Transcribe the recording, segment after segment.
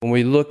When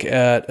we look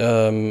at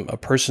a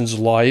person's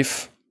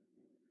life,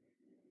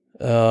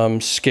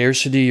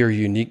 scarcity or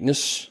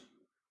uniqueness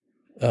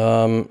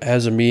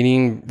has a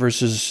meaning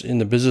versus in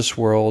the business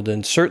world,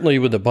 and certainly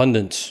with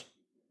abundance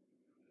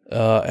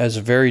has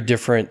a very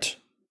different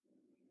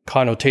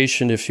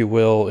connotation, if you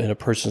will, in a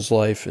person's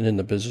life and in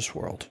the business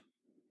world.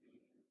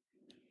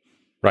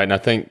 Right. And I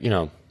think,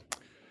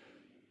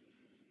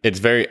 it's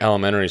very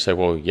elementary to say,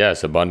 well,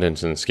 yes,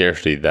 abundance and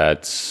scarcity,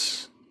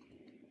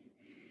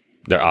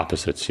 they're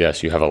opposites.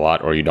 Yes, you have a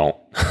lot or you don't.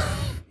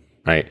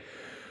 Right.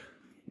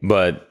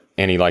 But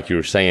Annie, like you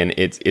were saying,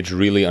 it's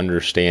really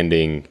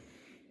understanding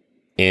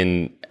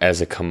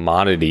as a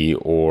commodity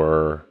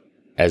or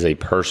as a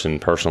personal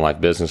life,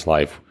 business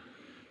life,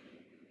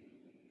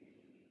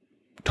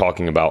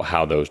 talking about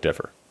how those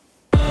differ.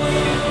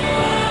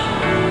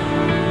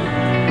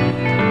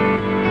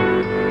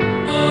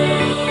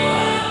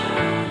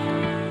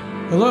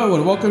 Hello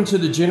and welcome to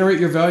the Generate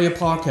Your Value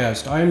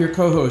podcast. I am your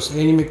co-host,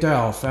 Andy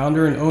McDowell,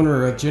 founder and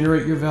owner of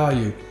Generate Your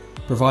Value,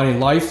 providing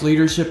life,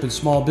 leadership, and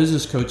small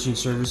business coaching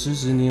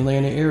services in the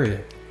Atlanta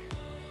area.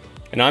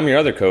 And I'm your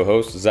other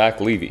co-host, Zach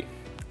Levy.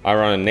 I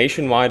run a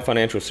nationwide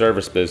financial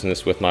service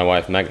business with my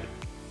wife, Megan.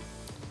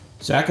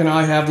 Zach and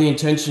I have the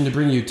intention to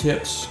bring you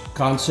tips,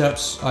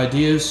 concepts,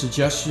 ideas,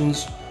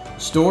 suggestions,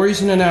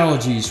 stories, and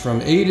analogies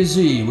from A to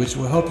Z, which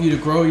will help you to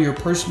grow your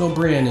personal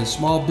brand and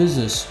small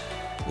business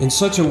in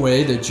such a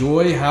way that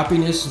joy,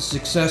 happiness, and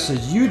success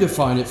as you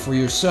define it for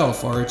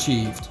yourself are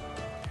achieved.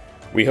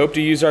 We hope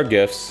to use our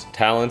gifts,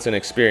 talents, and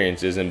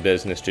experiences in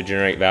business to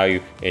generate value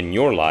in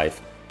your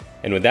life.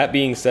 And with that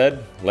being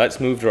said, let's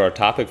move to our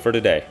topic for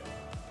today.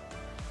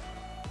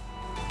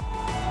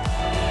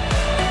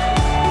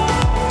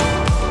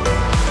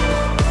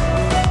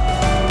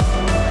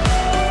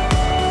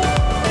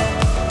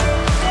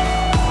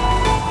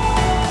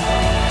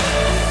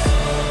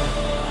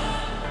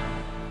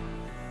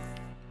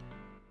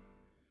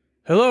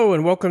 Hello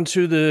and welcome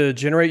to the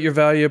Generate Your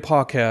Value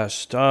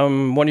podcast.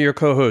 I'm one of your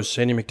co-hosts,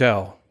 Andy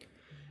McDowell.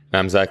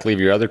 I'm Zach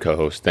Levy, your other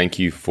co-host. Thank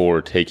you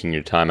for taking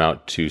your time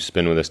out to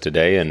spend with us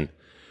today, and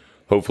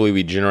hopefully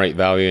we generate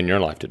value in your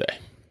life today.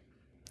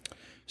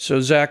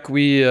 So Zach,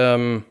 we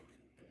have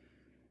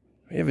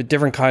a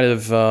different kind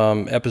of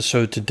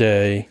episode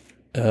today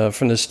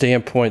from the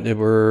standpoint that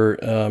we're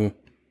going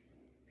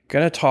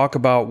to talk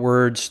about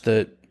words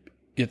that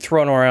get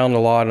thrown around a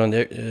lot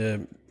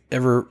on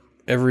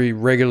every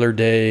regular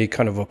day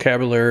kind of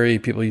vocabulary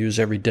people use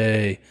every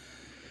day,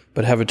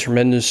 but have a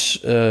tremendous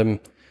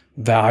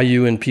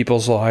value in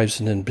people's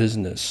lives and in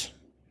business.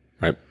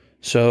 Right.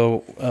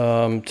 So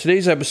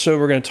today's episode,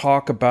 we're going to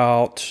talk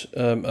about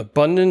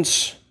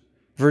abundance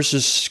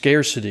versus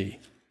scarcity,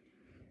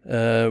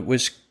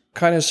 which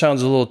kind of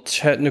sounds a little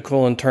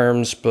technical in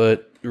terms,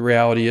 but the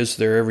reality is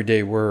they're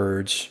everyday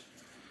words.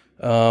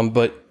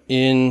 But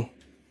in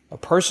a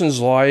person's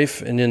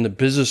life and in the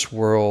business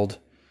world,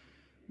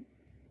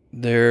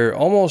 they're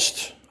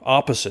almost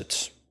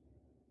opposites.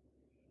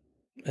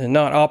 And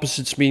not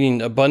opposites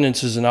meaning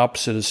abundance is an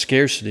opposite of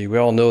scarcity. We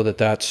all know that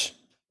that's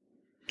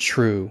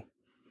true.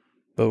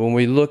 But when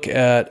we look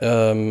at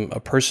a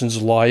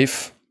person's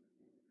life,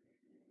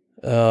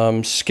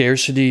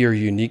 scarcity or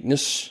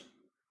uniqueness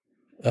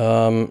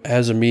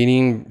has a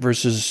meaning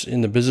versus in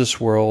the business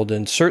world,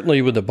 and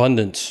certainly with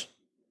abundance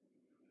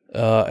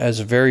has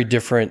a very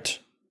different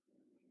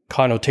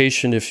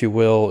connotation, if you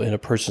will, in a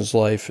person's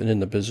life and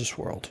in the business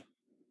world.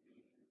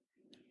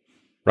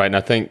 Right. And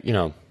I think,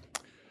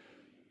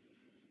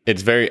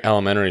 it's very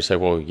elementary to say,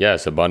 well,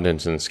 yes,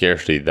 abundance and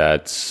scarcity,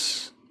 they're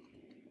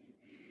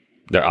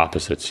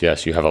opposites.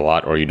 Yes, you have a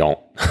lot or you don't.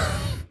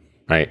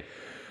 Right.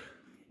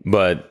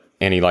 But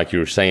Annie, like you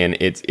were saying,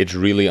 it's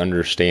really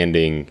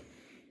understanding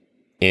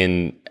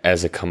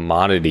as a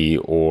commodity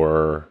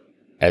or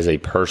as a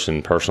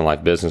personal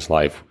life, business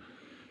life,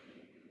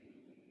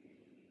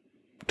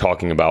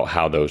 talking about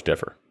how those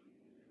differ.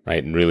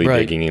 Right. And really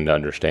digging in to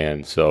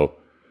understand.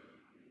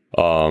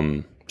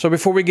 So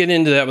before we get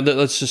into that,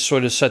 let's just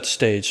sort of set the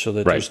stage so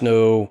that there's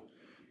no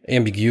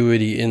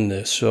ambiguity in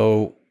this.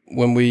 So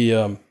when we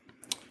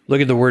look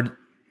at the word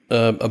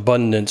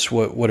abundance,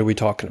 what are we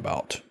talking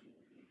about?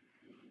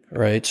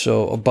 Right?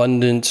 So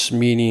abundance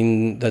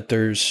meaning that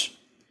there's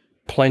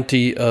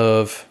plenty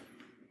of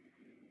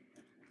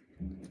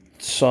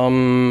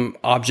some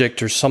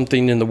object or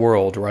something in the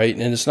world, right?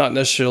 And it's not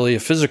necessarily a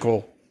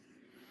physical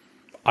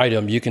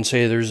item. You can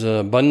say there's an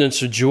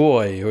abundance of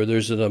joy, or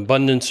there's an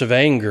abundance of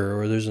anger,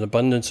 or there's an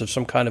abundance of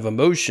some kind of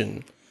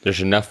emotion.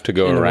 There's enough to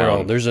go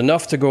around. There's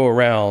enough to go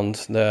around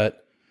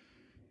that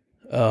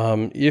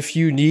if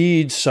you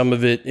need some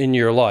of it in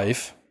your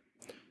life,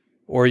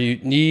 or you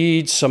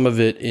need some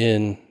of it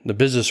in the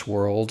business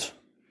world,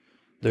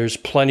 there's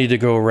plenty to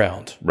go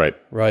around.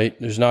 Right?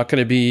 There's not going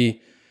to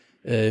be,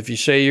 if you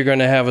say you're going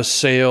to have a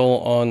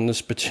sale on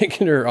this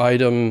particular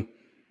item,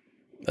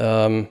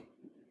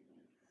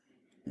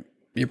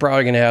 you're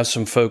probably going to have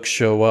some folks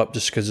show up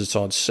just because it's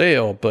on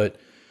sale, but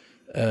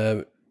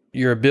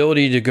your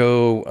ability to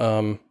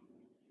go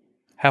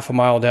half a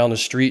mile down the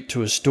street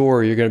to a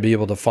store, you're going to be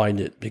able to find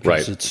it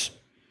because it's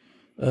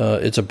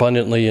it's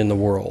abundantly in the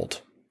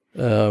world.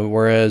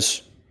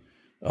 Whereas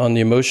on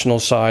the emotional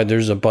side,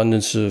 there's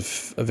abundance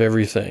of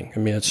everything. I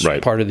mean, it's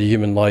part of the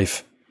human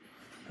life.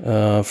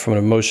 From an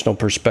emotional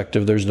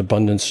perspective, there's an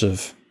abundance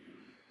of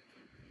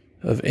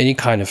any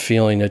kind of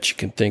feeling that you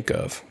can think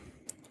of.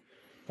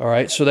 All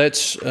right, so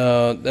that's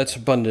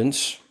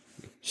abundance.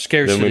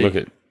 Scarcity. Then we look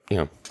at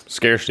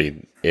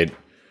scarcity.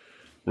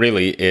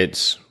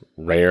 It's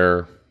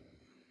rare.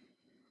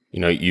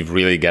 You've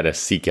really got to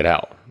seek it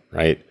out,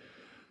 right?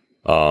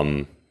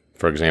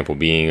 For example,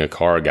 being a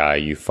car guy,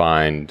 you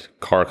find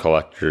car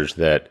collectors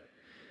that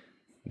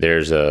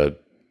there's a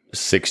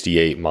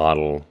 68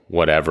 model,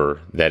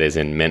 whatever, that is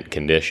in mint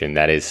condition,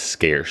 that is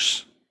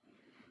scarce.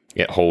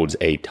 It holds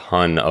a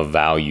ton of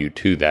value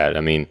to that.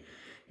 I mean,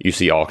 you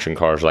see auction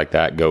cars like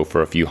that go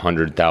for a few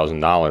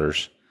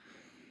 $100,000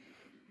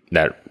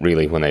 that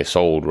really, when they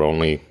sold, were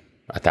only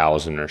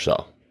 1,000 or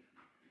so.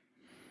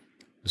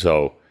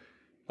 So,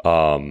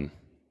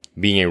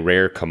 being a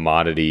rare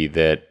commodity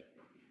that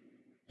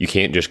you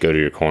can't just go to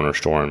your corner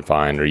store and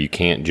find, or you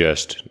can't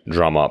just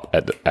drum up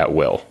at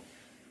will.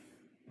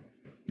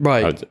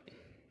 Right.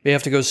 You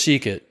have to go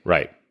seek it.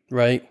 Right.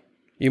 Right.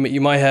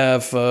 You might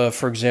have,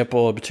 for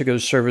example, a particular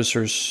service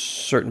or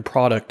certain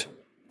product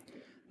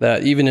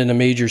that even in a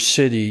major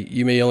city,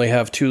 you may only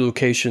have 2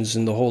 locations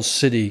in the whole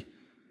city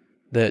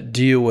that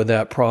deal with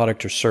that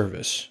product or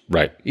service.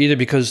 Right. Either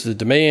because the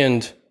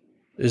demand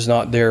is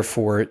not there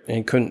for it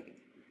and couldn't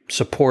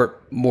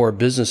support more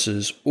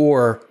businesses,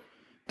 or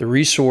the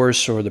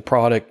resource or the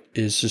product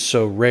is just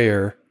so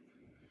rare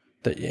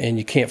that, and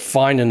you can't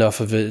find enough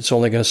of it, it's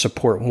only going to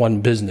support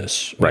one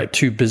business or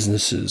 2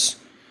 businesses,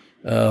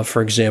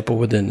 for example,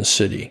 within the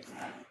city.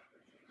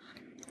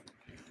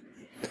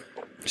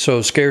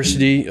 So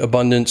scarcity,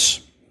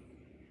 abundance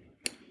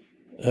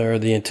are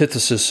the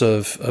antithesis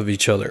of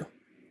each other.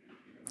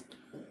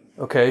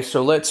 Okay,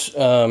 so let's,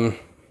 since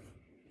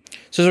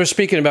we're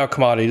speaking about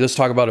commodity, let's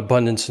talk about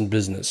abundance in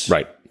business.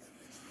 Right.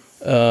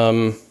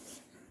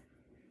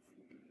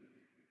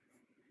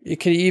 It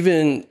can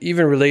even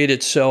relate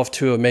itself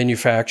to a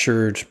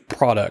manufactured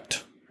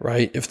product,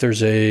 right? If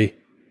there's a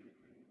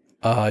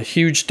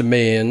huge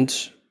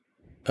demand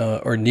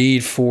or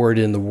need for it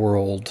in the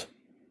world,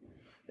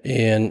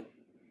 and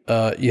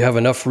you have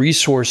enough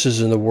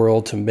resources in the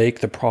world to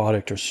make the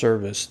product or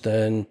service,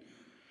 then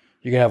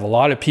you're going to have a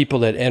lot of people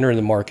that enter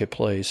the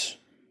marketplace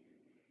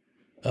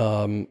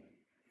and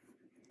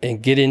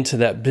get into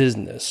that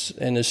business.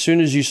 And as soon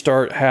as you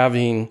start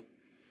having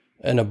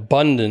an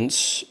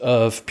abundance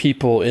of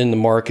people in the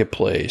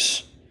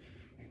marketplace,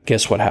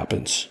 guess what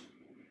happens?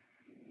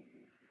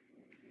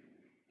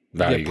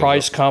 Value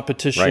price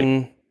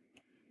competition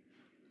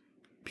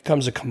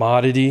becomes a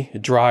commodity.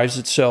 It drives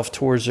itself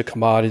towards a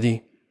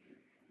commodity,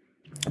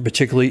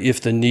 particularly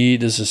if the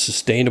need is a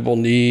sustainable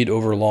need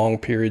over long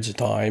periods of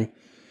time.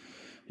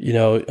 You'd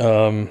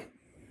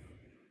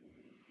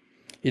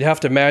have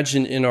to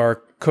imagine in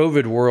our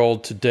COVID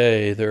world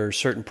today, there are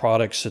certain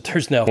products that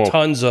there's now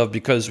tons of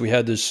because we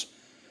had this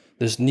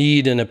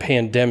need in a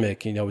pandemic,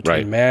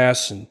 between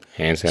masks and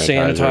hand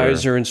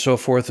sanitizer and so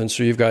forth. And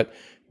so you've got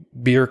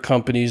beer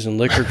companies and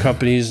liquor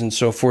companies and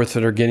so forth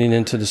that are getting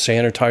into the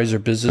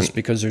sanitizer business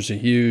because there's a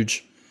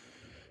huge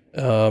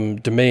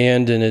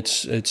demand, and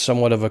it's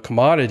somewhat of a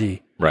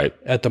commodity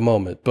at the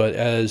moment. But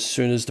as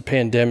soon as the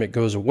pandemic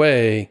goes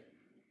away,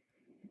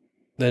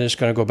 then it's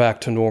going to go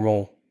back to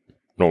normal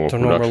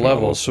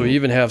levels. So you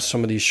even have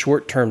some of these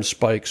short-term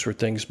spikes where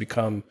things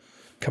become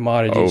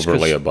commodities.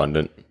 Overly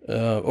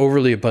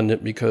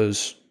abundant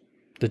because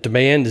the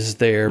demand is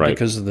there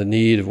because of the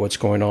need of what's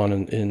going on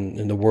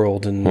in the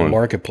world and the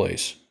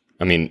marketplace.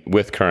 I mean,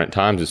 with current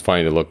times, it's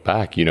funny to look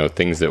back,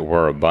 things that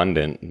were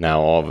abundant,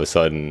 now all of a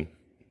sudden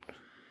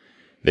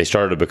they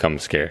started to become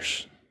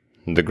scarce.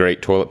 The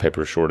great toilet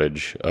paper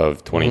shortage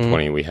of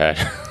 2020 we had,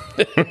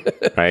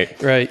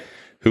 right? Right.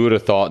 Who would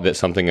have thought that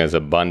something as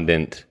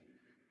abundant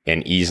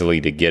and easily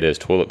to get as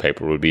toilet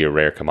paper would be a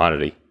rare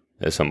commodity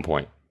at some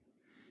point?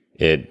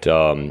 It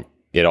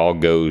all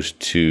goes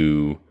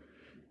to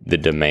the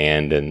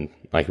demand, and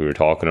like we were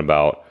talking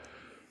about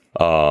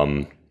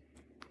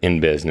in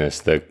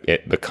business,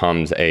 it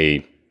becomes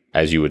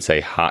as you would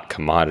say, hot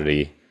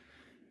commodity.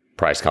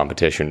 Price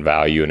competition,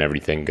 value, and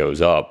everything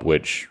goes up,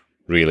 which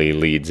really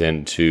leads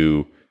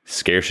into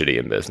scarcity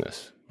in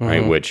business,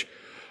 right? Which,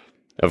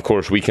 of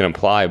course, we can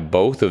apply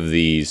both of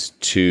these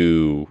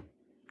to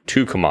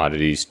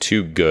commodities,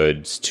 to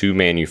goods, to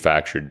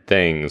manufactured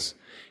things,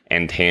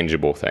 and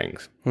tangible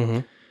things.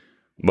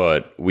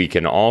 But we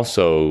can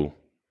also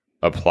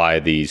apply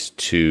these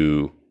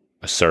to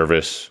a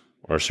service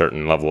or a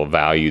certain level of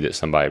value that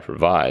somebody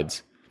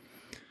provides.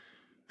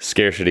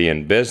 Scarcity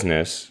in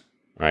business,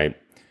 right?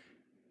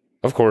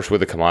 Of course,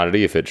 with a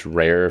commodity, if it's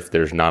rare, if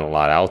there's not a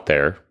lot out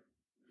there,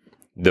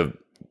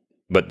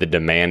 but the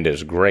demand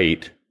is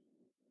great,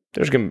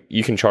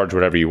 you can charge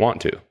whatever you want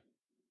to,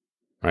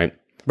 right?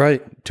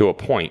 Right. To a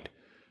point.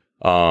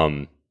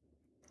 But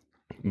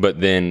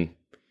then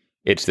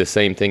it's the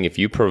same thing. If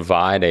you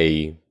provide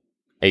a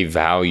a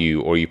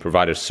value, or you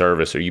provide a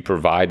service, or you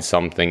provide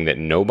something that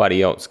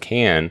nobody else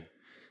can,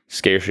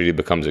 scarcity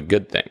becomes a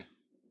good thing.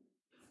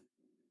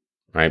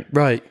 Right?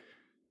 Right.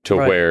 To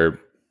Right. where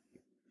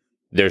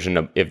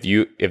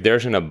if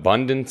there's an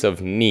abundance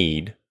of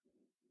need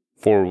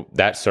for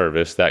that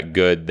service, that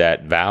good,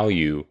 that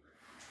value,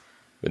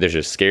 but there's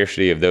a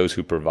scarcity of those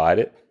who provide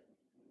it,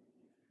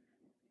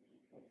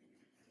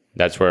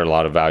 that's where a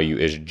lot of value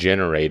is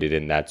generated,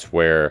 and that's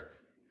where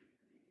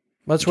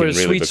the really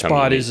sweet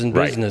spot unique. is in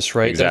Right. business,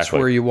 right? Exactly. That's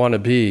where you want to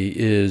be,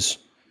 is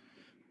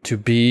to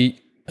be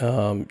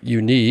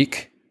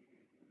unique,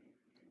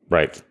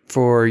 right,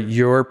 for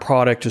your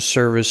product or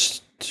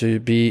service to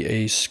be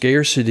a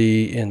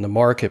scarcity in the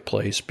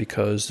marketplace,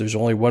 because there's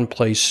only one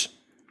place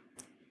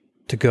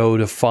to go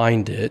to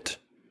find it.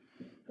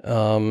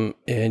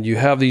 And you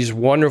have these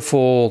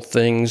wonderful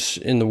things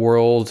in the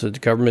world that the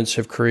governments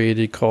have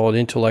created called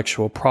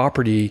intellectual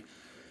property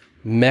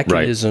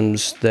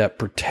mechanisms that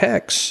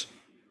protects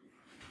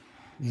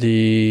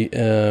the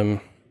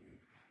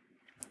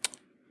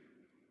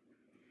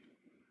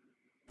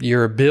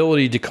your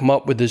ability to come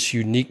up with this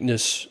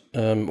uniqueness,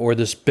 or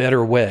this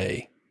better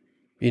way.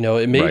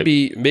 It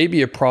may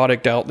be a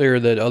product out there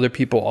that other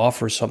people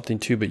offer something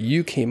to, but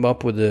you came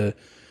up with a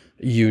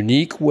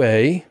unique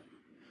way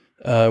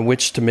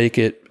which to make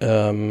it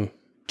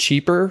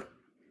cheaper,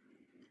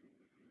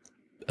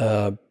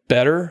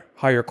 better,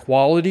 higher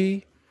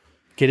quality,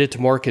 get it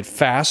to market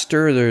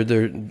faster.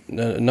 There are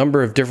a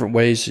number of different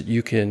ways that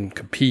you can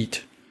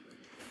compete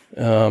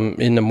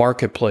in the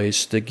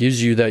marketplace that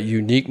gives you that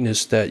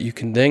uniqueness that you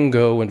can then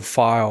go and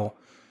file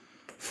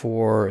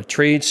for a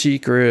trade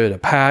secret, a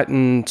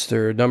patent.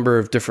 There are a number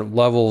of different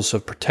levels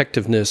of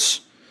protectiveness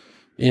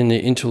in the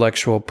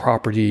intellectual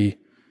property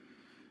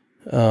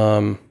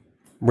realm.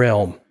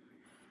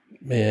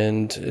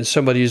 And as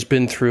somebody who's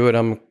been through it,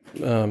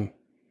 I'm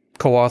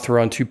co-author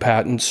on 2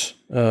 patents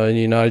in the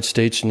United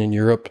States and in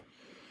Europe.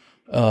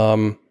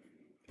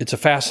 It's a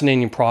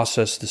fascinating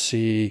process to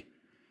see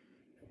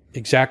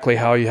exactly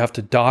how you have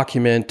to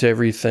document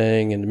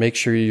everything and make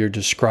sure you're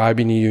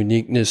describing the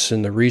uniqueness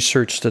and the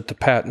research that the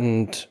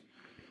patent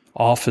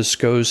office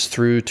goes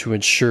through to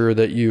ensure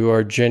that you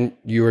are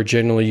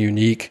genuinely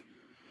unique.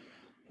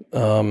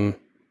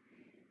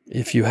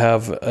 If you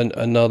have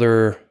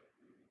another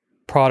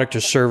product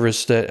or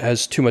service that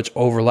has too much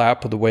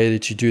overlap with the way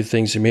that you do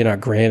things, they may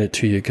not grant it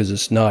to you because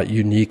it's not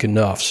unique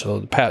enough. So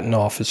the patent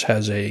office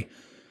has a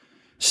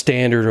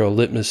standard or a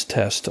litmus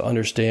test to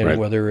understand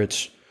whether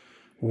it's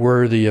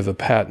worthy of a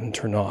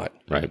patent or not.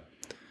 Right.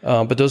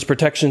 But those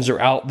protections are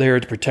out there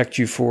to protect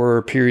you for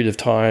a period of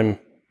time.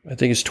 I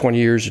think it's 20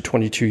 years or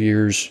 22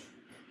 years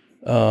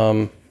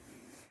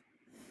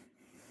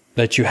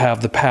that you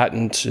have the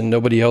patent, and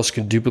nobody else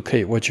can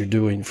duplicate what you're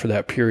doing for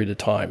that period of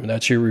time. And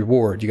that's your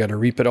reward. You got to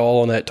reap it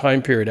all in that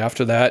time period.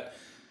 After that,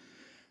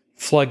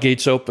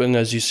 floodgates open,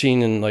 as you've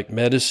seen in like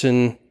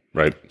medicine.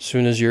 Right. As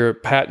soon as you're a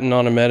patent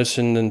on a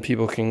medicine, then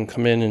people can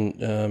come in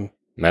and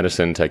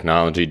medicine,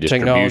 technology,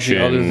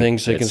 distribution, other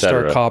things, they can start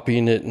cetera.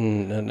 copying it,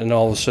 and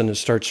all of a sudden it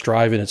starts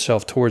driving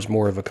itself towards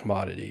more of a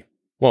commodity.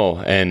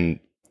 Well, and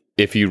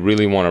if you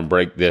really want to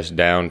break this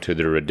down to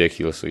the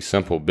ridiculously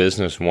simple,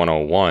 business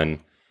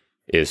 101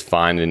 is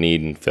find a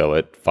need and fill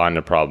it, find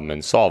a problem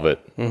and solve it.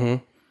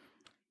 Mm-hmm.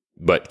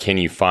 But can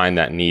you find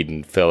that need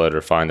and fill it,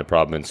 or find the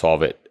problem and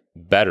solve it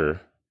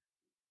better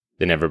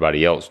than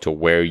everybody else, to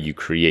where you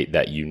create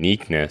that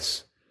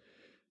uniqueness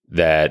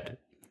that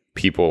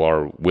people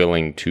are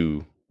willing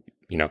to,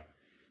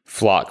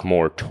 flock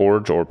more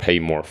towards or pay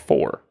more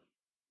for,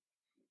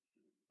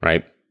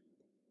 right?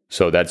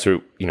 So that's,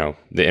 the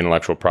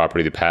intellectual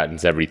property, the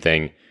patents,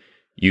 everything.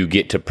 You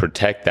get to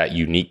protect that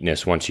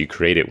uniqueness once you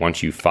create it,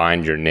 once you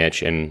find your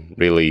niche and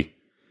really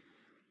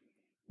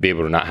be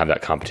able to not have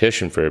that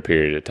competition for a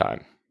period of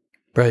time.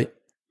 Right.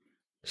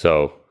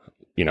 So,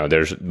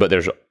 there's,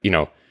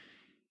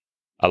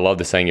 I love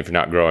the saying, if you're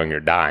not growing, you're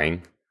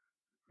dying,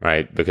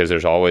 right? Because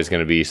there's always going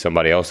to be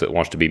somebody else that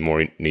wants to be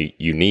more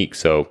unique.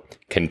 So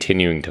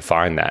continuing to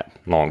find that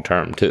long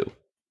term too.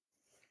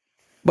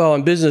 Well,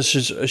 in business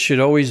should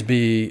always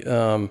be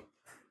a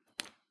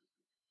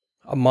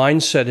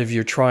mindset if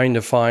you're trying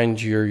to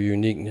find your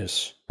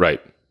uniqueness. Right.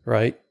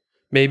 Right.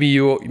 Maybe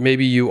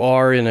you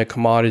are in a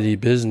commodity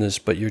business,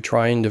 but you're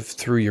trying to,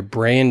 through your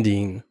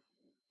branding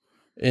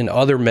and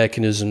other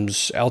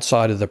mechanisms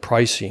outside of the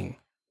pricing,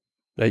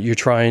 that you're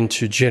trying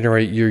to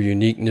generate your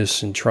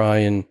uniqueness and try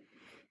and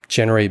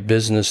generate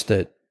business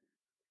that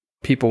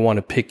people want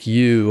to pick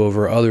you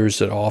over others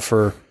that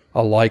offer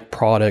a like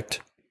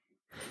product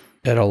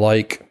at a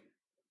like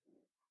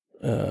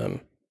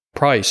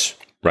price.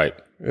 Right.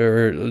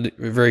 Or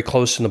very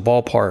close in the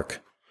ballpark,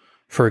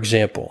 for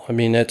example. I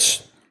mean,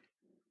 that's...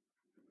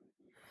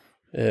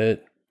 I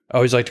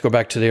always like to go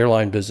back to the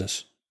airline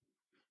business.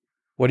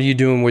 What are you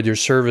doing with your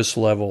service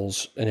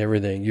levels and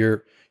everything?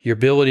 Your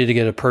ability to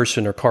get a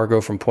person or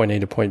cargo from point A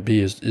to point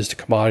B is the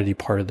commodity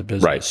part of the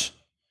business. Right.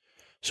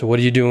 So what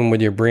are you doing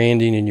with your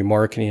branding and your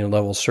marketing and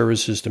level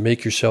services to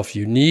make yourself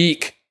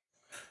unique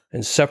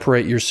and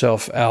separate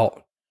yourself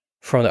out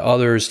from the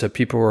others that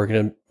people are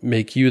going to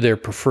make you their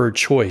preferred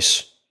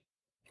choice,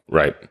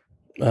 Right.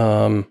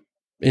 in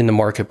the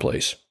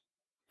marketplace.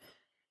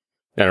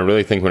 And I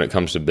really think when it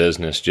comes to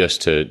business,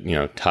 just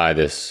to, tie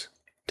this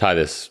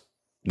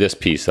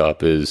piece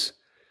up, is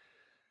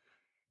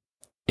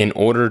in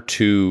order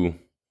to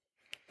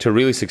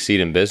really succeed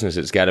in business,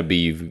 it's got to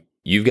be,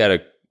 you've got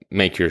to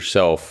make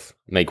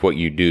what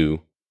you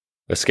do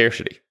a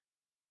scarcity,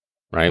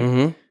 right?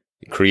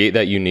 Mm-hmm. Create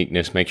that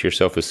uniqueness, make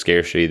yourself a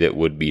scarcity that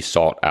would be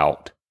sought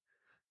out,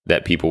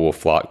 that people will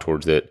flock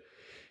towards it,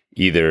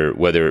 either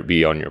whether it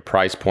be on your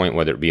price point,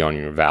 whether it be on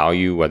your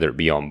value, whether it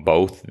be on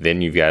both.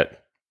 Then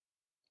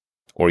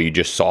or you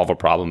just solve a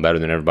problem better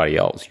than everybody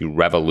else. You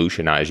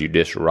revolutionize, you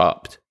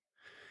disrupt,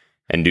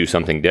 and do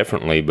something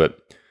differently, but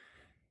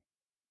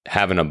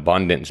have an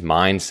abundance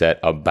mindset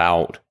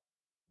about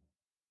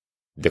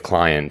the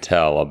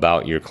clientele,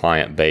 about your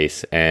client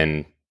base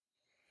and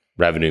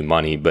revenue,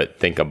 money, but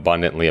think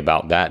abundantly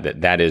about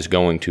that is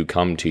going to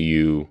come to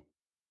you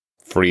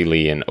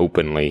freely and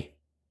openly,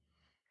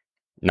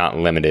 not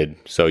limited,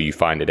 so you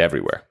find it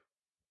everywhere.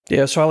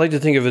 Yeah, so I like to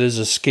think of it as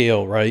a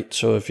scale, right?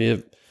 So if you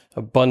have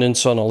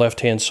abundance on the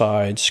left-hand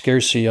side,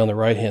 scarcity on the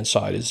right-hand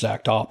side,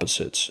 exact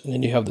opposites. And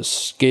then you have the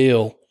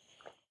scale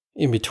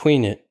in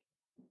between it.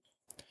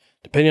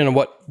 Depending on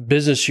what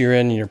business you're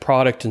in, your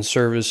product and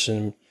service,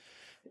 and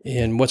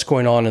what's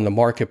going on in the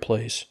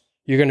marketplace,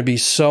 you're going to be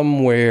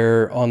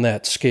somewhere on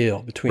that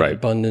scale between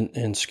abundant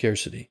and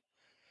scarcity.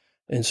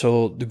 And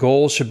so the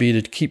goal should be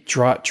to keep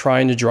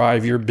trying to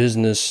drive your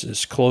business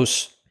as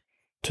close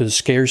to the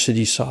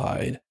scarcity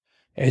side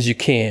as you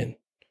can,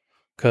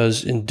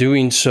 because in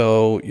doing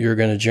so, you're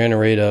going to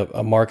generate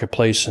a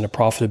marketplace and a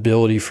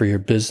profitability for your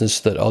business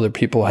that other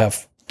people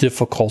have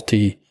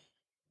difficulty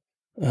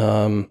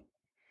in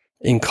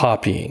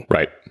copying.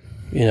 Right.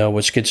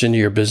 Which gets into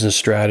your business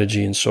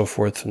strategy and so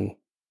forth. And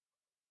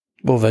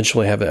we'll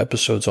eventually have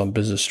episodes on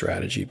business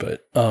strategy,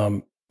 but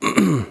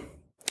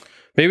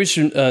maybe we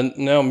should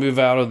now move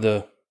out of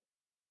the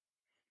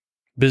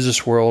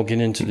business world, get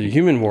into the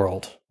human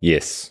world.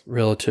 Yes.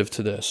 Relative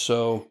to this.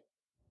 So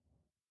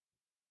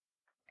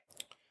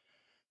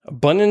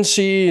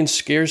abundancy and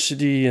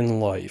scarcity in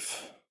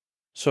life.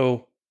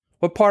 So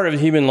what part of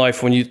human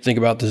life, when you think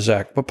about this,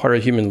 Zach, what part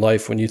of human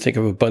life, when you think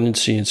of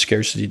abundancy and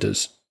scarcity,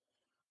 does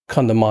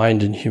come to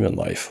mind in human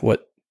life?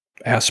 What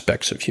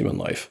aspects of human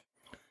life?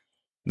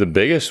 The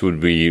biggest would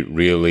be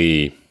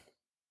really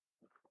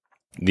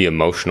the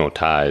emotional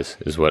ties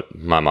is what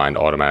my mind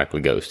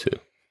automatically goes to,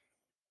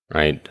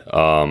 right?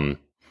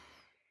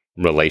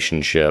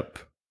 Relationship,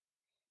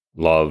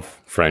 love,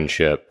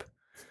 friendship,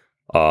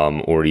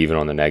 or even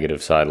on the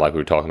negative side, like we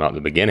were talking about in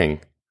the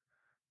beginning,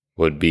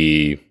 would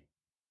be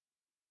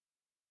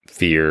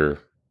fear,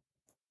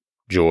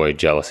 joy,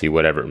 jealousy,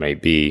 whatever it may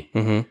be.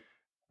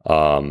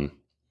 Mm-hmm.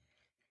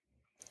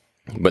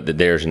 But that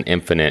there's an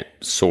infinite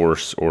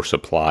source or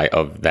supply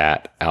of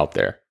that out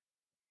there.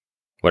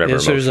 Whatever.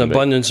 So there's an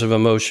abundance of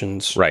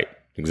emotions. Right.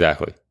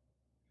 Exactly.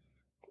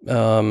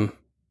 Because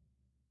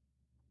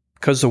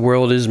the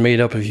world is made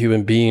up of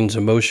human beings,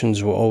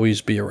 emotions will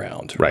always be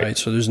around. Right.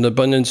 So there's an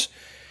abundance.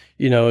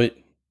 If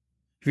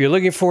you're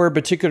looking for a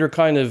particular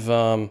kind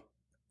of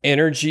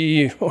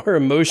energy or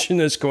emotion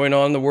that's going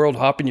on in the world,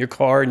 hop in your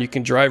car and you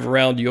can drive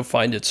around, you'll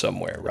find it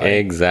somewhere, right?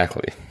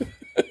 Exactly.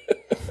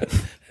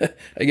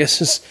 I guess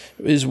this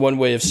is one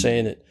way of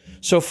saying it.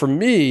 So for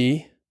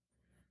me,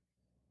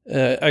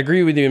 I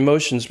agree with the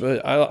emotions,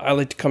 but I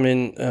like to come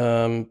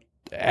in,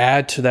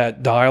 add to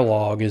that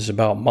dialogue is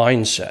about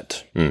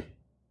mindset. An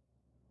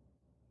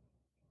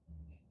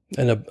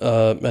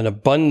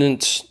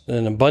abundant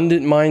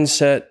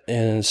mindset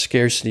and a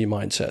scarcity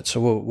mindset. So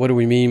what do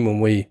we mean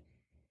when we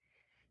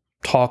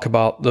talk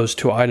about those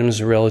two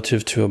items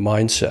relative to a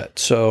mindset?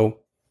 So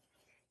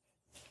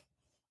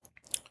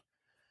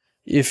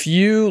if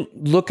you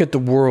look at the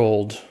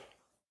world,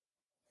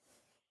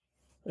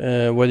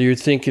 whether you're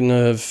thinking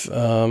of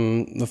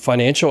the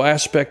financial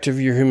aspect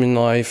of your human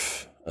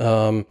life,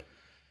 some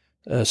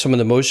of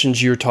the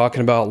emotions you're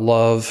talking about,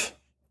 love,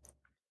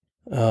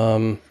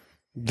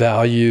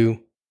 value,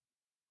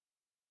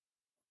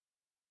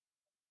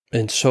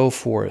 and so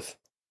forth,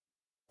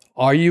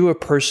 are you a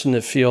person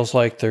that feels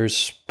like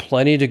there's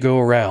plenty to go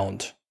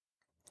around?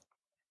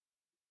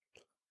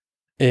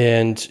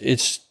 And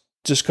it's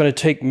just going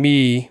to take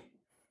me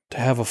to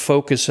have a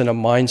focus and a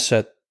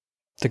mindset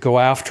to go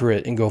after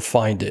it and go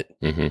find it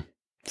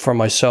for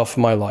myself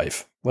and my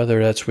life, whether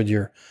that's with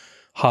your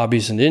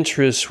hobbies and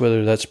interests,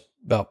 whether that's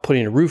about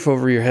putting a roof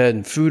over your head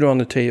and food on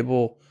the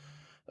table,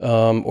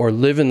 or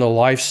living the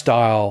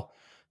lifestyle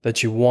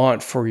that you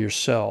want for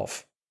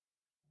yourself.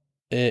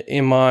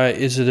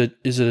 Is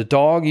it a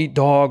dog eat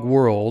dog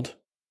world,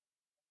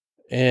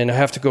 and I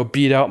have to go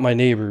beat out my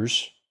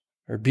neighbors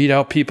or beat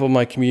out people in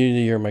my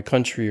community or my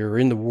country or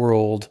in the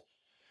world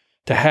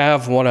to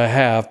have what I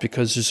have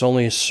because there's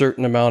only a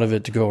certain amount of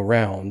it to go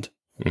around?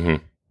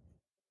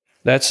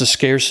 That's the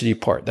scarcity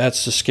part.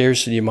 That's the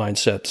scarcity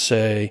mindset to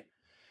say,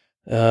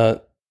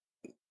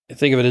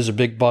 think of it as a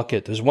big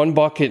bucket. There's one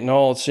bucket and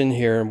all it's in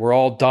here, and we're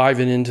all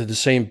diving into the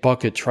same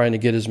bucket trying to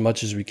get as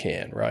much as we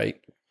can, right?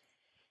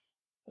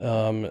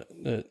 A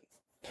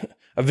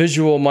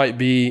visual might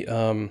be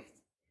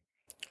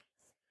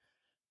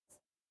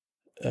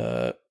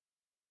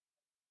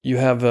you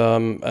have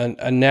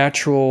a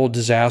natural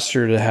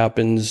disaster that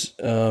happens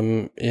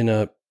in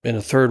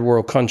a third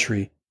world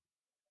country,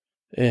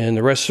 and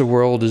the rest of the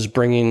world is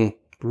bringing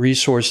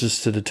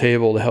resources to the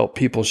table to help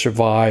people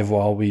survive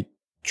while we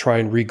try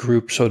and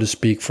regroup, so to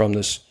speak, from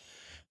this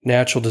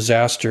natural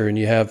disaster. And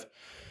you have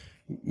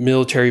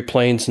military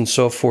planes and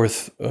so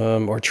forth,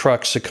 or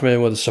trucks that come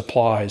in with the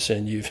supplies,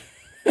 and you've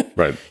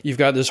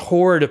got this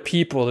horde of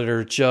people that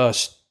are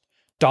just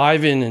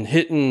diving and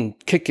hitting,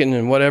 kicking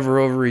and whatever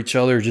over each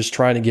other, just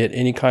trying to get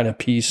any kind of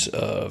piece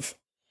of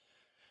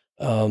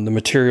the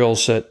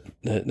materials that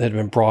have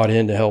been brought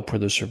in to help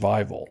with the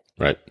survival.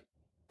 Right.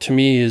 To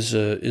me, is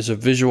a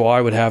visual I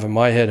would have in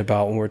my head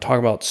about when we're talking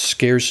about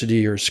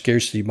scarcity or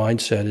scarcity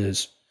mindset.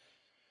 Is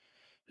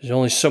there's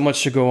only so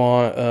much to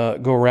go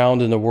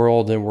around in the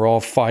world, and we're all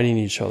fighting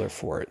each other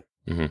for it.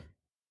 Mm-hmm.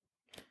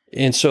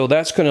 And so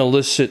that's going to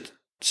elicit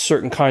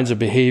certain kinds of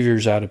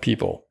behaviors out of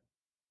people.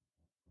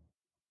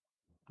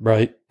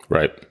 Right.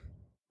 Right.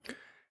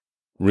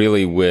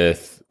 Really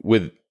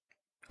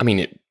I mean,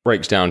 it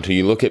breaks down to,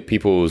 you look at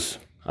people's,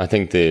 I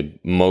think the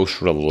most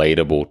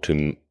relatable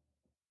to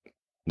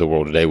the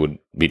world today would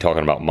be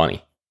talking about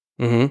money.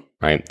 Mm-hmm.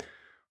 Right.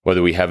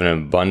 Whether we have an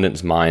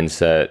abundance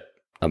mindset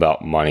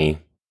about money,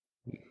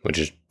 which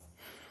is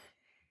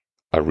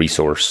a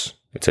resource,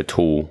 it's a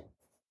tool,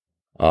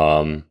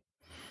 or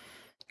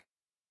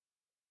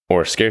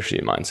a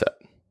scarcity mindset.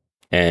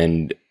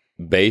 And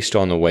based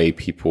on the way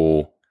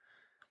people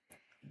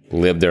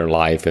live their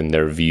life and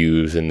their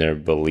views and their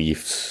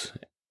beliefs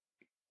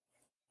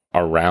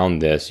around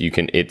this,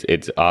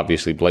 it's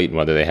obviously blatant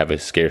whether they have a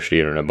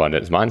scarcity or an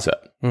abundance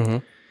mindset. Mm-hmm.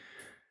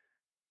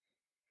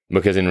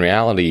 Because in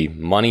reality,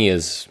 money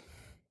is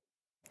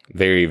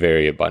very,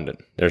 very abundant.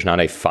 There's not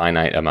a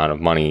finite amount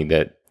of money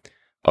that,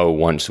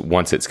 once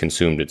it's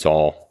consumed, it's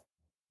all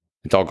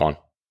gone,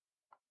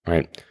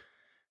 right?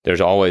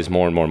 There's always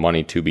more and more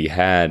money to be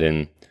had.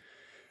 And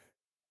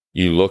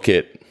you look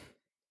at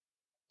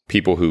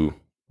people who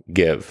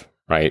give,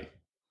 right?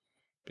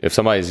 If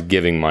somebody's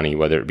giving money,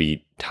 whether it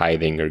be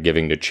tithing or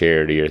giving to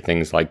charity or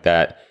things like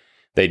that,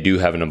 they do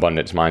have an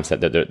abundance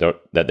mindset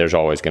that there's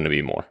always going to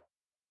be more,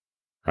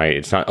 right?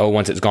 It's not,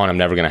 once it's gone, I'm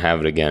never going to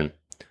have it again.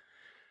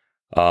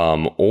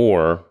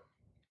 Or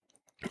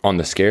on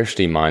the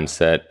scarcity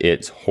mindset,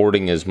 it's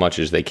hoarding as much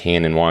as they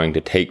can and wanting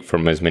to take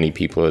from as many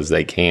people as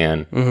they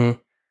can. Mm-hmm.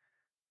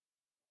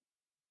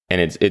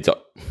 And it's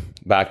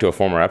back to a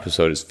former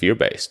episode, is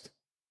fear-based.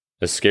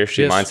 The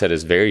scarcity mindset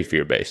is very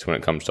fear-based when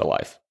it comes to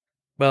life.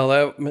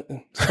 Well,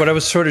 that's what I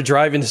was sort of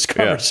driving this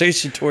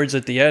conversation towards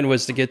at the end,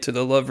 was to get to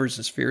the love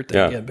versus fear thing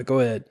again, but go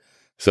ahead.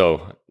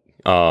 So,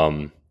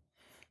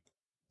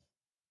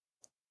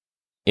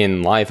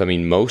 in life, I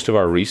mean, most of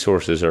our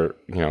resources are,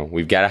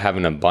 we've got to have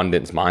an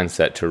abundance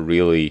mindset to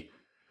really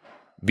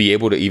be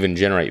able to even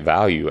generate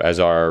value as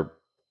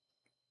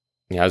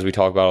as we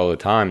talk about all the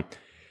time,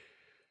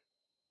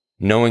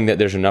 knowing that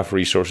there's enough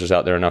resources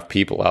out there, enough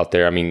people out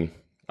there. I mean,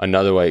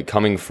 another way,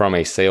 coming from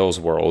a sales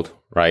world,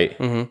 right?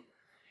 Mm-hmm.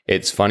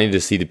 It's funny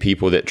to see the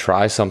people that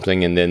try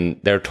something and then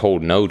they're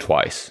told no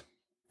twice.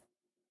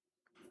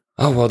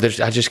 Oh, well,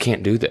 I just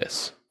can't do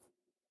this.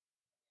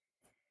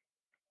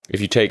 If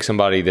you take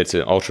somebody that's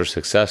an ultra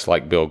success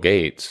like Bill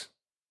Gates,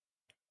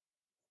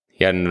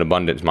 he had an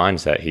abundance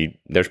mindset.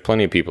 There's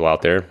plenty of people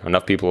out there.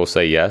 Enough people will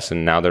say yes,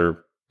 and now they're,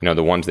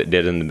 the ones that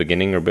did in the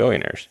beginning are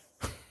billionaires.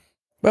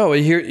 Well,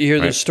 you hear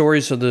the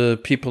stories of the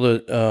people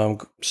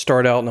that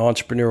start out in the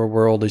entrepreneurial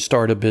world. They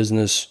start a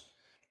business,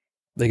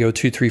 they go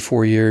 2, 3,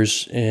 4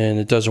 years, and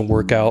it doesn't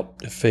work out.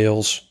 It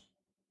fails.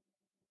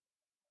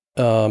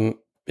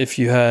 If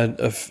you had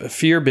a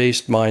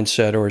fear-based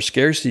mindset or a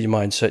scarcity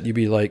mindset, you'd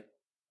be like,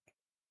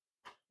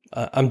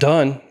 I'm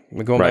done.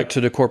 I'm going back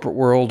to the corporate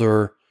world,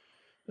 or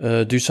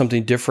do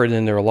something different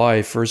in their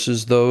life,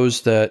 versus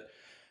those that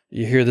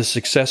you hear the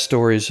success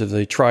stories of,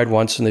 they tried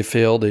once and they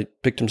failed. They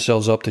picked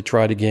themselves up. They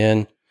tried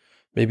again,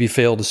 maybe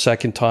failed a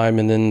second time.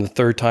 And then the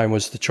third time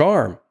was the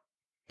charm.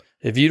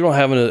 If you don't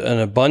have an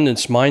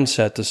abundance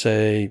mindset to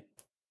say,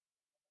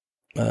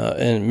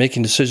 and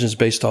making decisions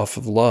based off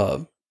of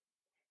love,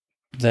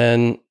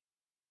 then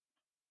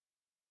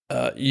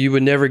you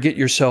would never get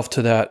yourself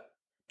to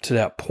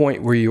that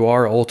point where you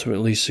are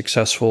ultimately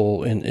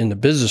successful in the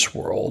business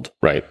world,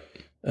 right?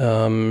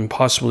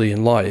 Possibly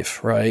in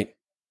life, right?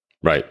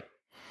 Right.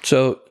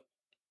 So,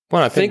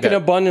 well, I think thinking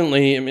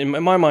abundantly,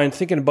 in my mind,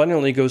 thinking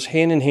abundantly goes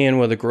hand in hand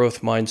with a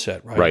growth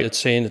mindset, right? Right. It's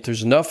saying that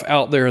there's enough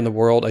out there in the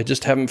world. I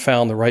just haven't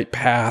found the right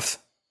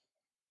path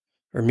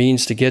or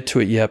means to get to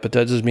it yet, but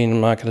that doesn't mean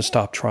I'm not going to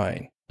stop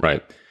trying.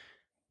 Right.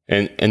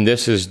 And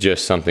this is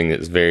just something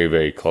that's very,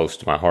 very close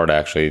to my heart,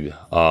 actually.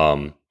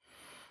 The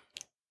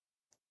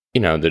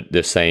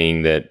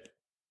saying that,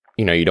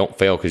 you don't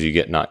fail because you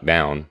get knocked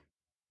down.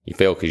 You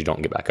fail because you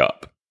don't get back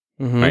up.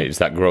 Mm-hmm. Right. It's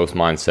that growth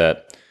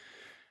mindset.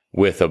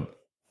 with a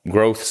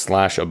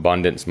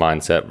growth/abundance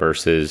mindset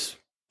versus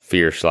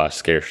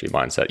fear/scarcity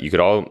mindset. You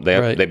could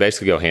they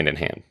basically go hand in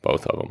hand,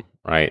 both of them,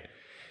 right?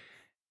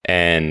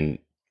 And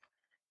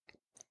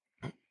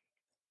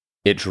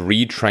it's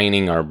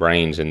retraining our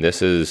brains. And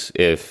this is,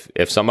 if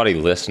somebody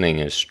listening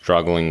is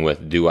struggling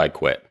with, do I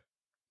quit?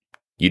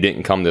 You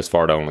didn't come this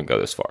far to only go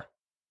this far,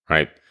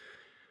 right?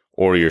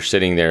 Or you're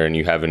sitting there and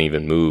you haven't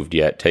even moved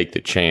yet. Take the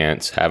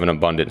chance, have an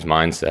abundance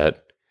mindset.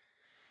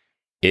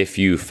 If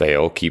you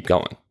fail, keep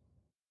going,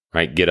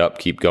 right? Get up,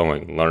 keep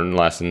going, learn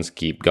lessons,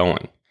 keep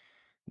going.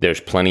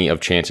 There's plenty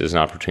of chances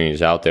and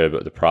opportunities out there,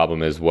 but the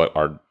problem is what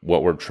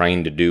we're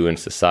trained to do in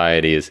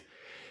society is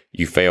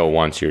you fail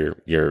once, you're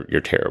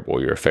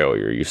terrible, you're a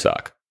failure, you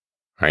suck,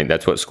 right?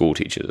 That's what school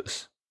teaches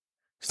us.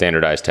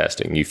 Standardized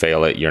testing. You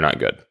fail it, you're not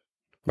good.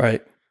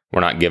 Right.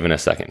 We're not given a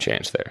second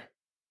chance there.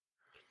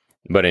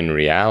 But in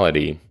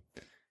reality,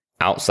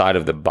 outside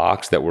of the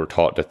box that we're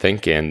taught to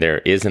think in, there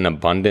is an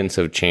abundance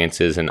of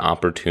chances and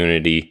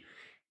opportunity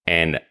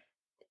and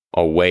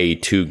a way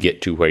to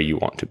get to where you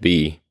want to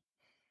be,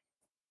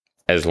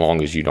 as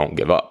long as you don't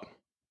give up.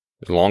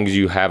 As long as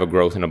you have a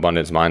growth and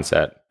abundance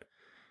mindset,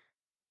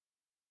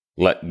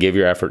 give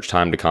your efforts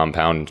time to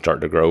compound and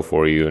start to grow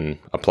for you, and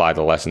apply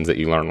the lessons that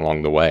you learn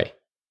along the way.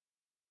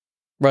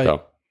 Right.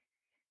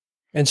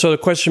 And so the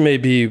question may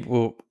be,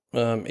 well,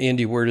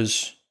 Andy, where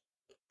does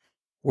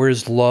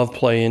love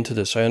play into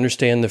this? I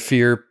understand the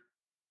fear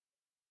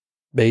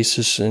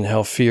basis and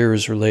how fear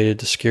is related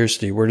to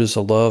scarcity. Where does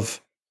the love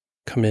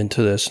come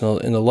into this?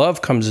 And the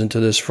love comes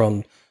into this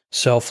from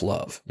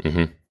self-love,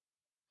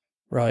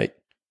 right?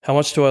 How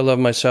much do I love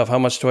myself? How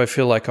much do I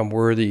feel like I'm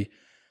worthy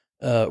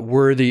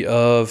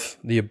of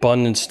the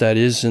abundance that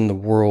is in the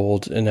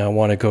world, and I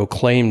want to go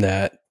claim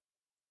that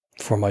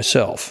for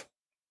myself.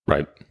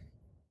 Right.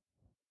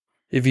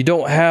 If you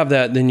don't have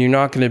that, then you're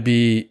not going to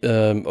be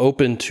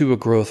open to a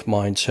growth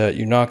mindset.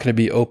 You're not going to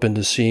be open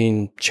to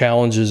seeing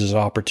challenges as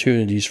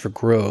opportunities for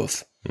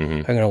growth.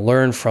 I'm going to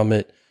learn from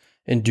it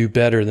and do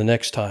better the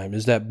next time.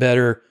 Is that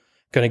better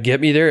going to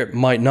get me there? It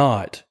might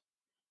not.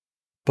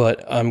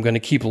 But I'm going to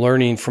keep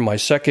learning from my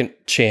second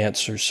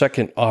chance or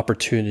second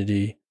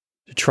opportunity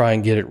to try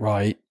and get it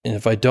right. And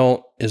if I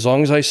don't, as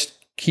long as I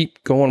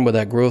keep going with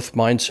that growth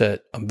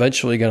mindset, I'm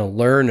eventually going to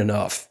learn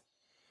enough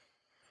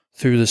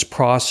through this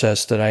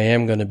process that I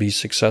am going to be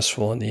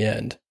successful in the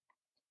end.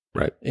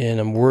 Right. And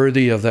I'm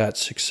worthy of that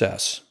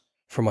success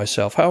for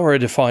myself. However I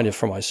define it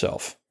for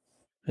myself.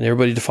 And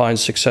everybody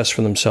defines success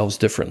for themselves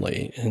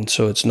differently. And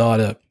so it's not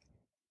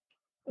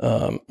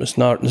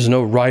there's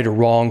no right or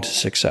wrong to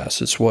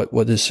success. It's what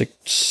is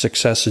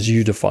success as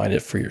you define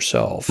it for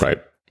yourself.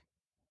 Right.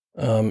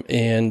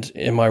 And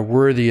am I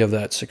worthy of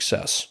that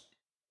success?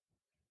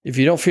 If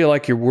you don't feel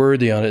like you're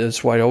worthy on it,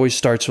 that's why it always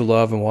starts with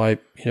love, and why,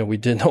 we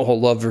did the whole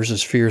love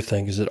versus fear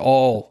thing, is it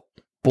all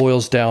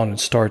boils down and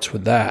starts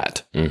with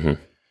that.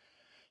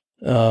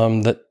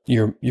 That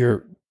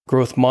your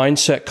growth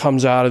mindset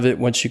comes out of it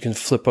once you can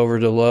flip over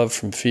to love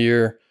from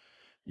fear.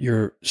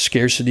 Your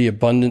scarcity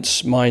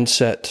abundance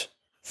mindset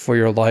for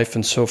your life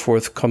and so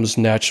forth comes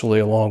naturally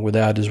along with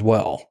that as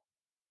well.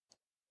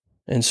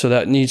 And so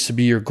that needs to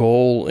be your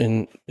goal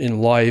in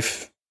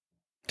life,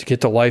 to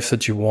get the life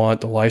that you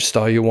want, the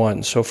lifestyle you want,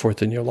 and so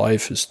forth in your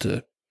life, is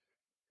to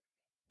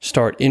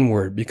start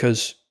inward,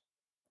 because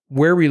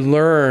where we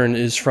learn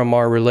is from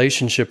our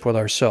relationship with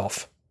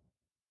ourself.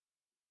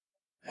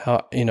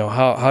 How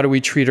do we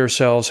treat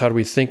ourselves? How do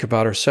we think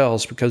about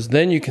ourselves? Because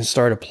then you can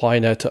start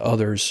applying that to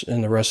others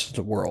and the rest of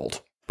the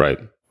world. Right.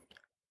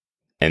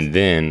 And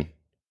then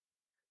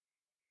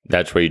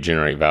that's where you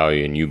generate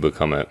value, and you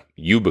become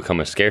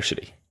a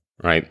scarcity,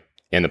 right?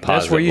 In the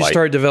positive That's where you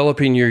start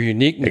developing your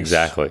uniqueness.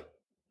 Exactly.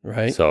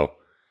 Right. So,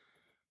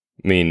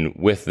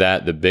 with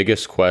that, the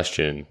biggest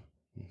question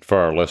for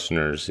our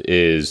listeners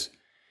is,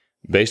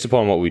 based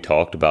upon what we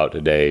talked about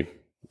today,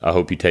 I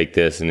hope you take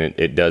this and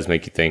it does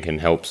make you think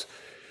and helps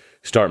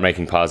start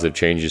making positive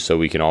changes so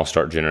we can all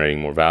start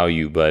generating more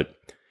value. But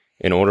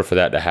in order for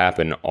that to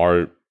happen,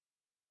 are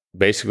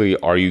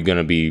you going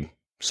to be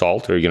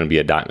salt, or are you going to be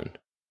a diamond?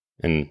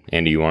 And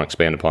Andy, you want to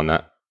expand upon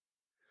that?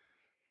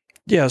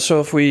 Yeah. So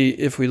if we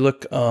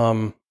look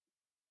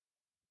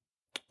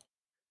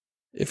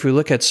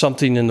at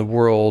something in the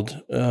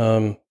world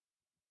that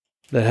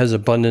has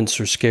abundance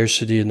or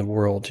scarcity in the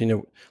world,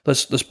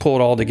 let's pull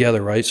it all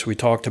together, right? So we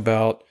talked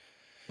about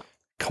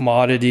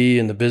commodity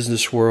in the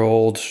business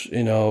world,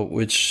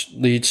 which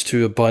leads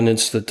to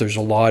abundance, that there's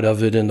a lot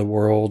of it in the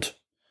world.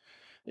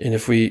 And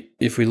if we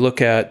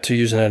look at, to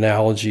use an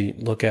analogy,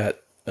 look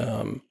at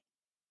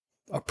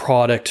a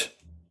product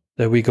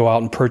that we go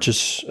out and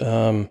purchase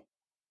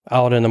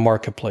out in the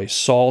marketplace,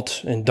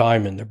 salt and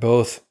diamond, they're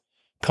both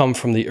come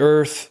from the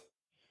earth.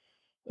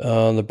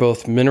 They're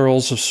both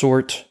minerals of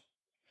sort.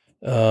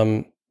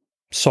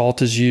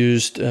 Salt is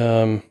used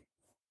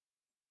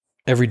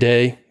every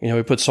day.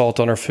 We put salt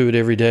on our food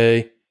every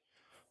day,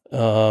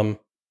 and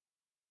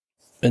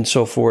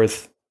so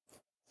forth.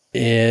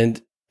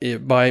 And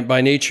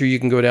by nature, you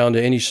can go down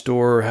to any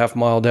store half a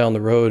mile down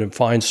the road and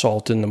find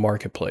salt in the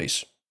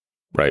marketplace.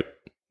 Right.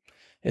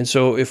 And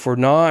so if we're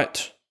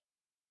not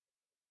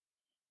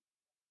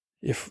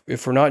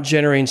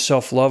generating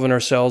self-love in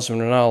ourselves and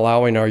we're not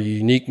allowing our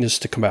uniqueness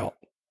to come out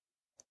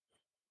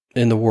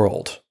in the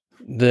world,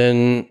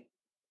 then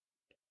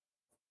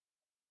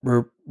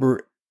we're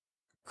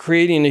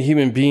creating a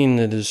human being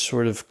that is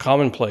sort of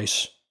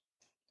commonplace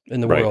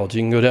in the world.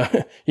 You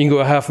can go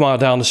a half mile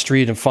down the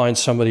street and find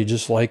somebody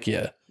just like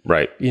you.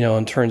 Right.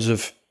 In terms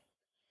of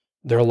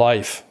their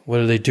life, what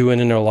are they doing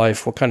in their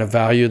life? What kind of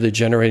value are they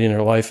generating in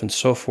their life and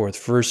so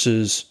forth,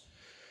 versus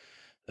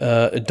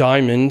a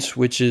diamond,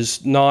 which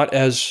is not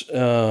as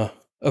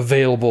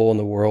available in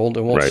the world.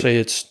 I won't say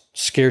it's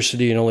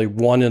scarcity and only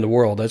one in the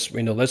world.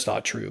 We know that's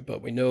not true,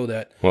 but we know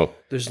that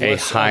there's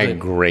less a high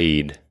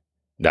grade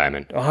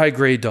diamond. A high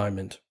grade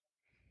diamond.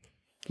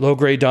 Low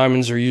grade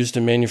diamonds are used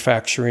in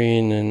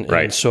manufacturing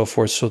and so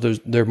forth, so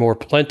they're more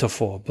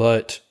plentiful.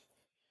 But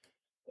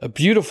a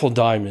beautiful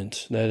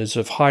diamond that is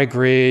of high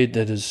grade,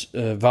 that is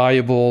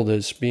valuable,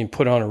 that's being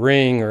put on a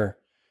ring or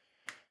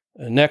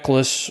a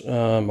necklace,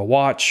 a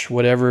watch,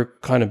 whatever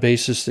kind of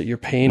basis that you're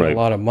paying a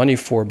lot of money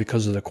for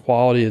because of the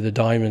quality of the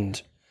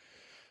diamond,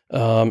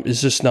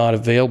 is just not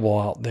available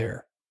out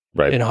there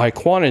in high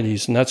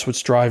quantities. And that's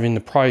what's driving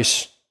the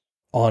price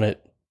on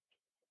it.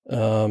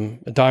 A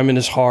diamond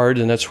is hard,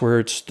 and that's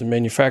where the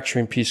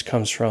manufacturing piece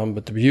comes from.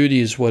 But the beauty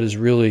is what is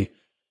really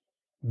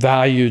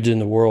valued in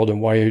the world,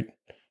 and why you're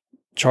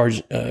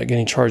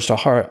getting charged a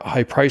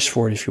high price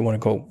for it if you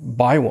want to go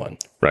buy one.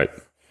 Right.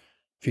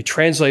 If you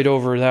translate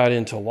over that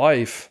into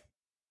life,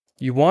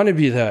 you want to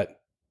be that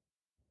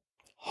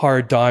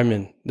hard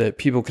diamond that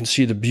people can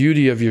see the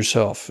beauty of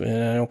yourself.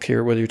 And I don't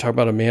care whether you're talking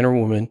about a man or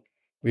woman.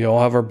 We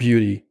all have our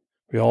beauty.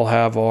 We all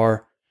have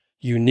our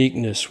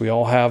uniqueness. We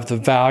all have the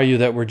value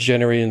that we're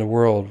generating in the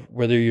world,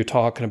 whether you're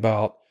talking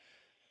about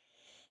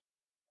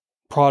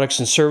products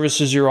and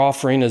services you're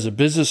offering as a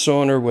business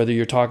owner, whether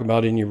you're talking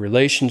about in your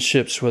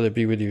relationships, whether it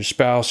be with your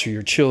spouse or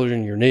your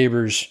children, your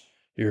neighbors,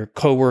 your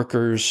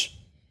coworkers,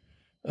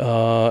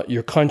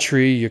 your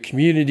country, your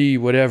community,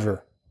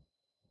 whatever.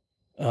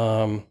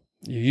 You're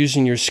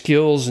using your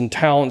skills and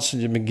talents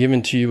that have been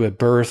given to you at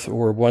birth,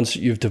 or ones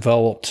that you've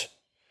developed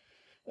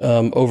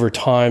over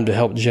time to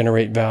help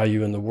generate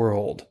value in the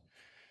world.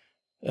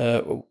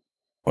 When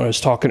I was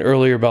talking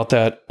earlier about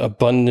that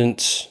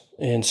abundance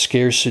and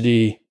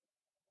scarcity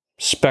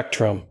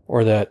spectrum,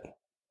 or that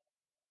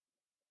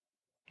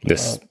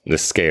the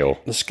scale,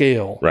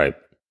 right?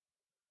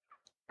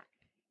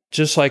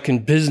 Just like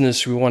in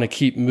business, we want to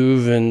keep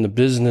moving the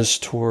business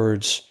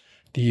towards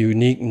the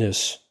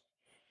uniqueness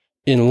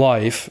in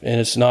life, and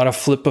it's not a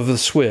flip of the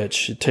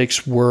switch. It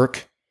takes work,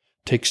 it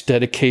takes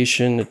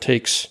dedication, it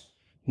takes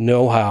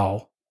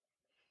know-how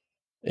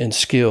and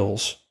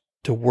skills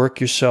to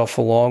work yourself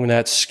along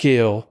that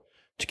scale,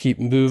 to keep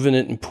moving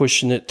it and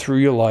pushing it through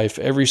your life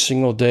every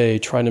single day,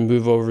 trying to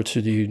move over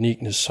to the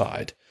uniqueness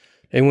side.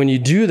 And when you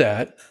do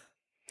that,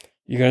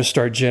 you're going to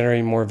start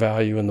generating more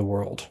value in the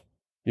world.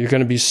 You're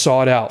going to be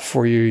sought out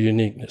for your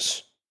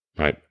uniqueness.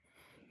 Right.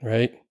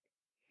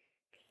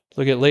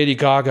 Look at Lady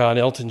Gaga and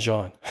Elton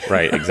John.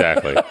 Right,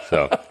 exactly.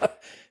 So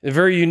they're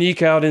very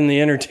unique out in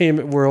the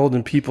entertainment world,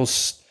 and people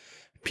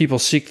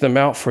seek them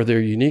out for their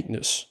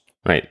uniqueness.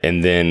 Right.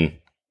 And then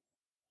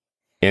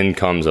in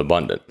comes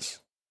abundance.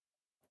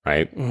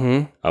 Right?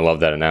 Mm-hmm. I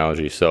love that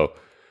analogy. So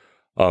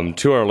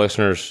to our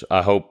listeners,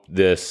 I hope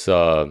this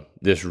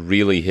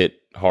really hit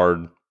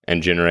hard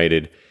and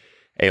generated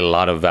a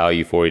lot of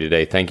value for you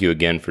today. Thank you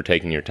again for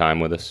taking your time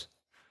with us.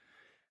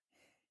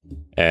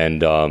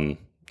 And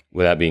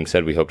with that being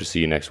said, we hope to see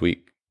you next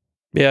week.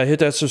 Yeah, hit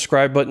that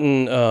subscribe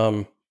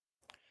button.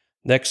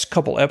 Next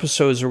couple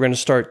episodes, we're going to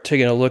start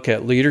taking a look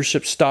at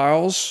leadership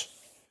styles.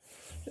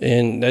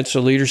 And that's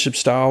a leadership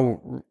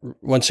style,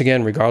 once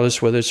again,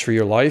 regardless whether it's for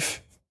your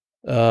life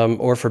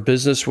or for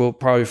business. We'll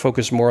probably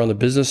focus more on the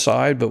business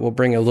side, but we'll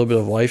bring a little bit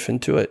of life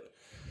into it.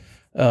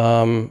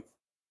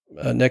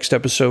 Next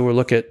episode, we'll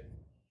look at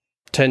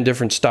 10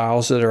 different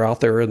styles that are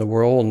out there in the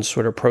world and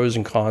sort of pros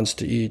and cons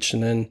to each.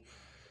 And then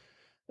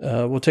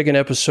we'll take an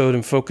episode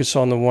and focus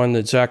on the one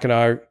that Zach and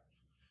I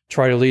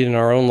try to lead in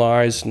our own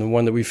lives, and the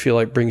one that we feel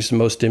like brings the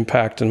most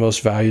impact and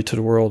most value to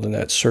the world, and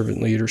that's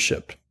servant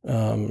leadership.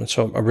 And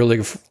so I'm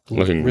really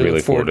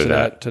looking forward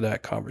to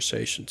that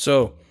conversation.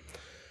 So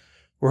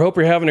we hope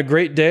you're having a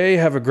great day.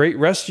 Have a great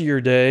rest of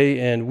your day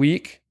and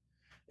week.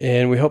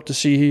 And we hope to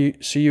see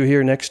you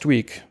here next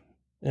week.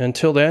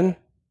 Until then,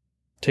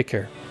 take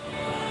care.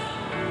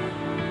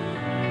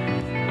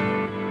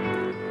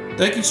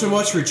 Thank you so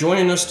much for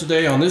joining us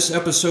today on this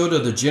episode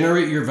of the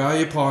Generate Your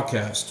Value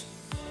podcast.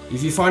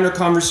 If you find our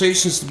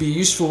conversations to be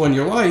useful in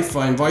your life,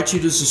 I invite you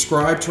to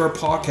subscribe to our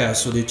podcast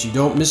so that you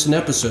don't miss an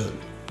episode.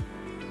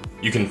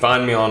 You can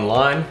find me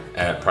online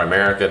at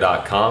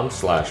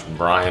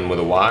primerica.com/Brian with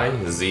a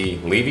Y, Z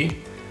Levy,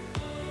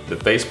 the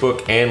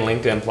Facebook and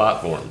LinkedIn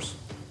platforms.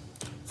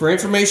 For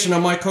information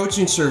on my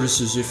coaching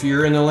services, if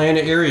you're in the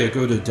Atlanta area,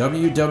 go to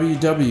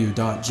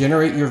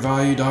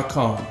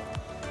www.generateyourvalue.com.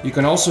 You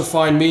can also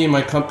find me and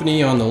my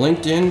company on the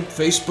LinkedIn,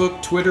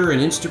 Facebook, Twitter,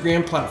 and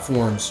Instagram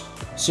platforms.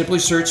 Simply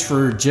search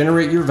for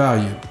Generate Your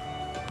Value.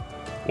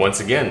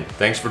 Once again,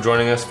 thanks for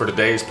joining us for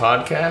today's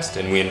podcast,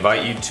 and we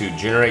invite you to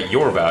generate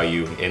your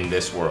value in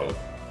this world.